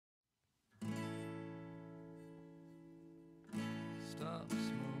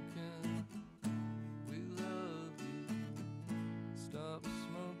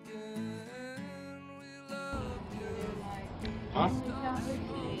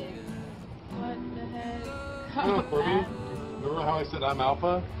What the heck? No, Corby, remember how I said I'm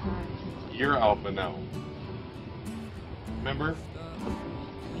alpha? You're alpha now. Remember?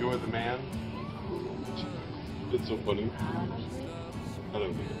 You're the man. It's so funny. I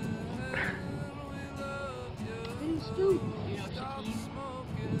don't get it.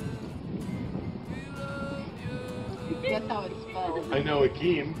 Guess how it's spelled. I know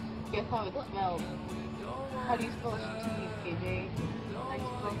Akeem. Guess how it's spelled. How do you spell Shatid, KJ? Nice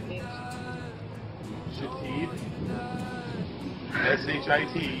spell name Shatid.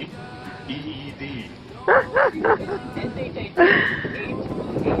 S-H-I-T-E-E-D.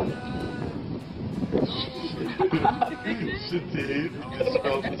 Shatid. It's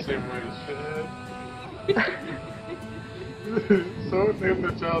spelled the same way as Shad. Someone named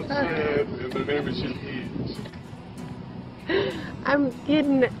the child Shad, and their name is Shatid. I'm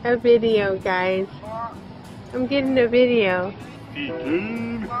getting a video, guys. I'm getting a video.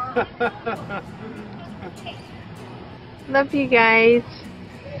 Love you guys.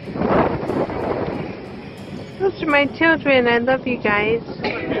 Those are my children. I love you guys. My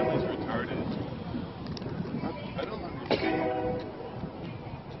family's retarded. I don't understand.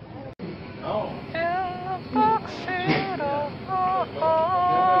 No.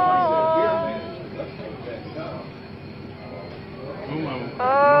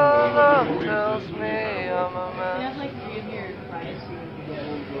 Love tells me I'm a man. You have like 3 of your friends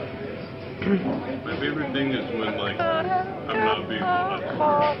My favorite thing is when, like, I'm not being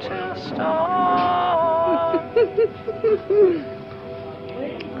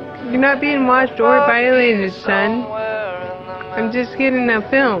You're not being watched or violated, son. I'm just getting a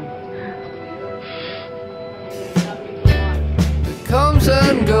film. It comes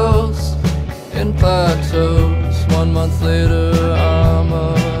and goes in plateaus. 1 month later, I'm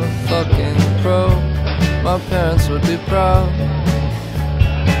a fucking pro. My parents would be proud.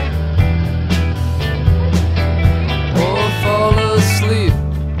 Or fall asleep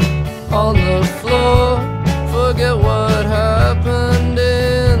on the floor. Forget what happened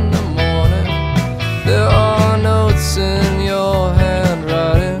in the morning. There are notes in your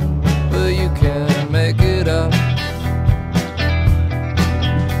handwriting, but you can't make it out.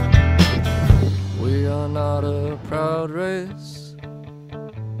 We are not a proud race.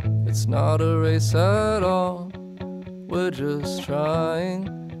 It's not a race at all. We're just trying.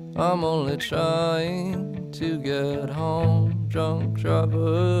 I'm only trying to get home. Drunk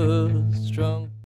drivers, drunk.